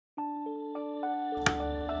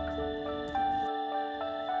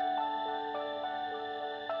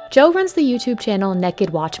Joe runs the YouTube channel Nekkid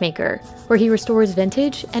Watchmaker, where he restores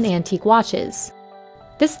vintage and antique watches.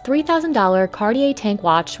 This $3,000 Cartier Tank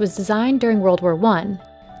watch was designed during World War I.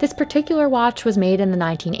 This particular watch was made in the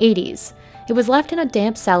 1980s. It was left in a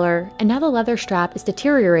damp cellar, and now the leather strap is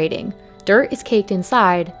deteriorating. Dirt is caked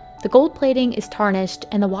inside, the gold plating is tarnished,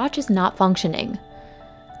 and the watch is not functioning.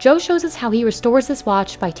 Joe shows us how he restores this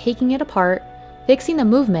watch by taking it apart, fixing the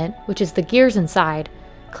movement, which is the gears inside,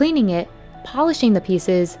 cleaning it, polishing the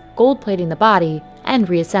pieces, gold plating the body, and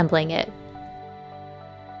reassembling it.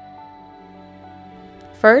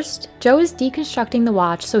 First, Joe is deconstructing the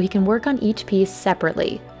watch so he can work on each piece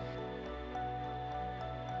separately.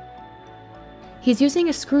 He's using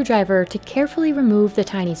a screwdriver to carefully remove the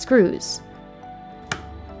tiny screws.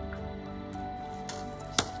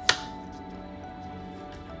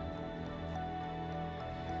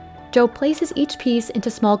 Joe places each piece into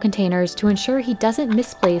small containers to ensure he doesn't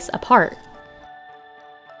misplace a part.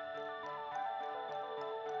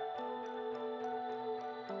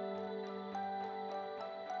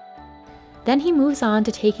 Then he moves on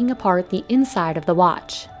to taking apart the inside of the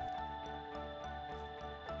watch.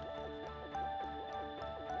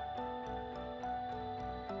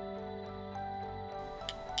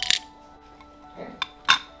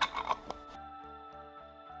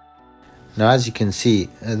 Now, as you can see,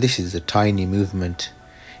 this is a tiny movement.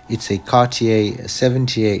 It's a Cartier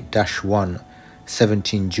 78-1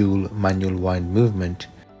 17 joule manual wind movement.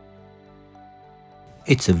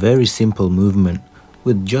 It's a very simple movement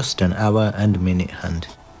with just an hour and minute hand.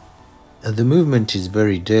 The movement is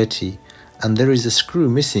very dirty and there is a screw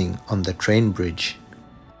missing on the train bridge.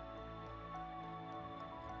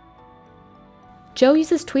 Joe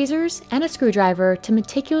uses tweezers and a screwdriver to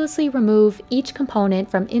meticulously remove each component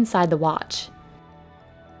from inside the watch.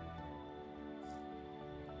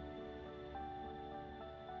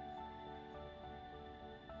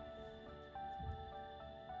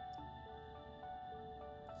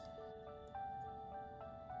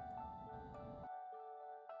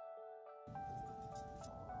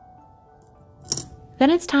 Then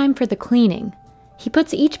it's time for the cleaning. He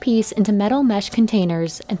puts each piece into metal mesh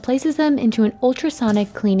containers and places them into an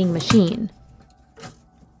ultrasonic cleaning machine.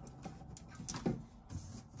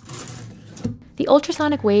 The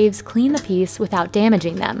ultrasonic waves clean the piece without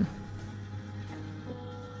damaging them.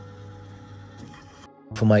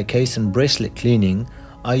 For my case and bracelet cleaning,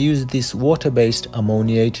 I use this water-based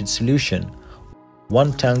ammoniated solution.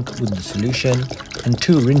 1 tank with the solution and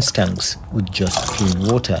 2 rinse tanks with just clean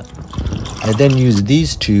water. I then use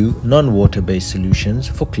these 2 non-water based solutions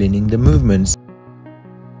for cleaning the movements.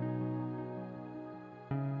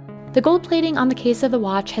 The gold plating on the case of the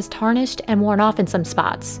watch has tarnished and worn off in some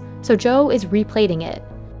spots, so Joe is replating it.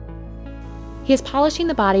 He is polishing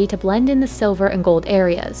the body to blend in the silver and gold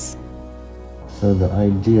areas. So the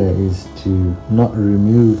idea is to not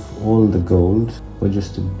remove all the gold, but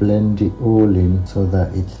just to blend it all in so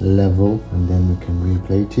that it's level, and then we can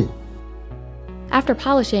replate it. After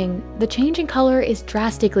polishing, the change in color is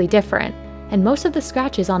drastically different, and most of the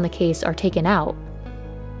scratches on the case are taken out.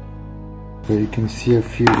 So you can see a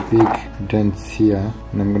few big dents here,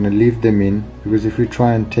 and I'm going to leave them in, because if we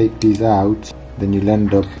try and take these out, then you'll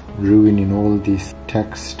end up ruining all this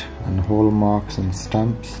text and hallmarks and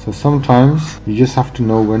stamps. So sometimes you just have to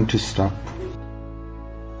know when to stop.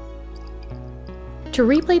 To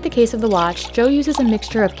replate the case of the watch, Joe uses a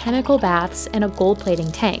mixture of chemical baths and a gold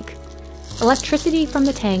plating tank. Electricity from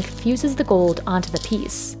the tank fuses the gold onto the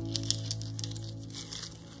piece.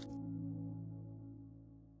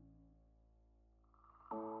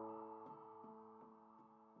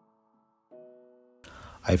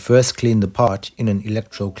 I first cleaned the part in an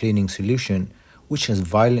electro-cleaning solution which has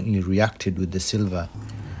violently reacted with the silver.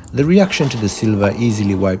 The reaction to the silver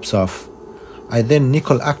easily wipes off. I then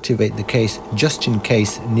nickel activate the case just in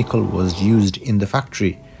case nickel was used in the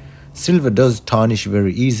factory. Silver does tarnish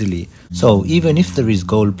very easily, so even if there is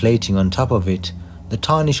gold plating on top of it, the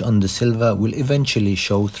tarnish on the silver will eventually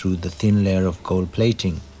show through the thin layer of gold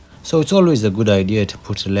plating. So it's always a good idea to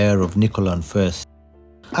put a layer of nickel on first.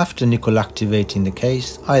 After nickel activating the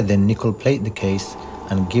case, I then nickel plate the case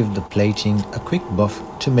and give the plating a quick buff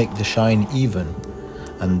to make the shine even.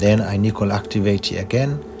 And then I nickel activate it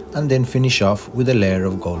again and then finish off with a layer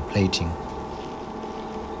of gold plating.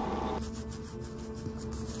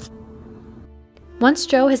 Once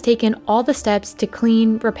Joe has taken all the steps to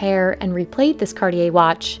clean, repair, and replate this Cartier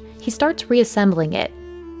watch, he starts reassembling it.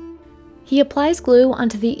 He applies glue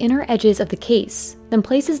onto the inner edges of the case, then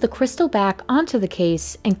places the crystal back onto the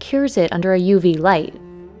case and cures it under a UV light.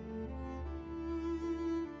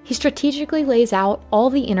 He strategically lays out all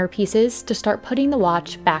the inner pieces to start putting the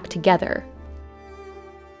watch back together.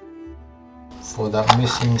 For that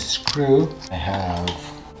missing screw, I have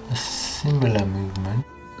a similar movement.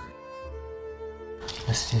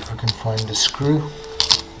 Let's see if I can find the screw.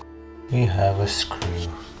 We have a screw.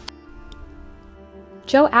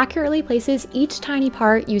 Joe accurately places each tiny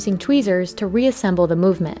part using tweezers to reassemble the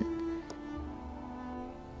movement.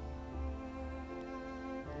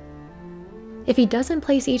 If he doesn't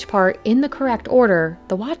place each part in the correct order,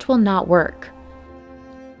 the watch will not work.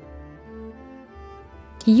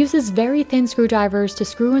 He uses very thin screwdrivers to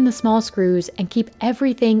screw in the small screws and keep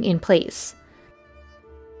everything in place.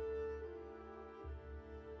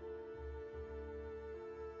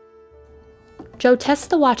 Joe tests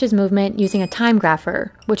the watch's movement using a time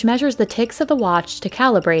grapher, which measures the ticks of the watch to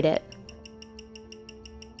calibrate it.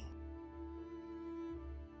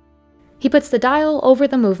 He puts the dial over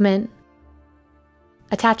the movement,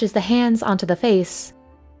 attaches the hands onto the face,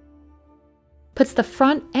 puts the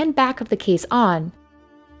front and back of the case on,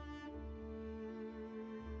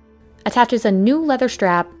 attaches a new leather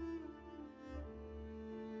strap,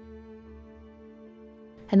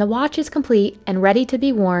 and the watch is complete and ready to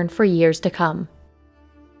be worn for years to come.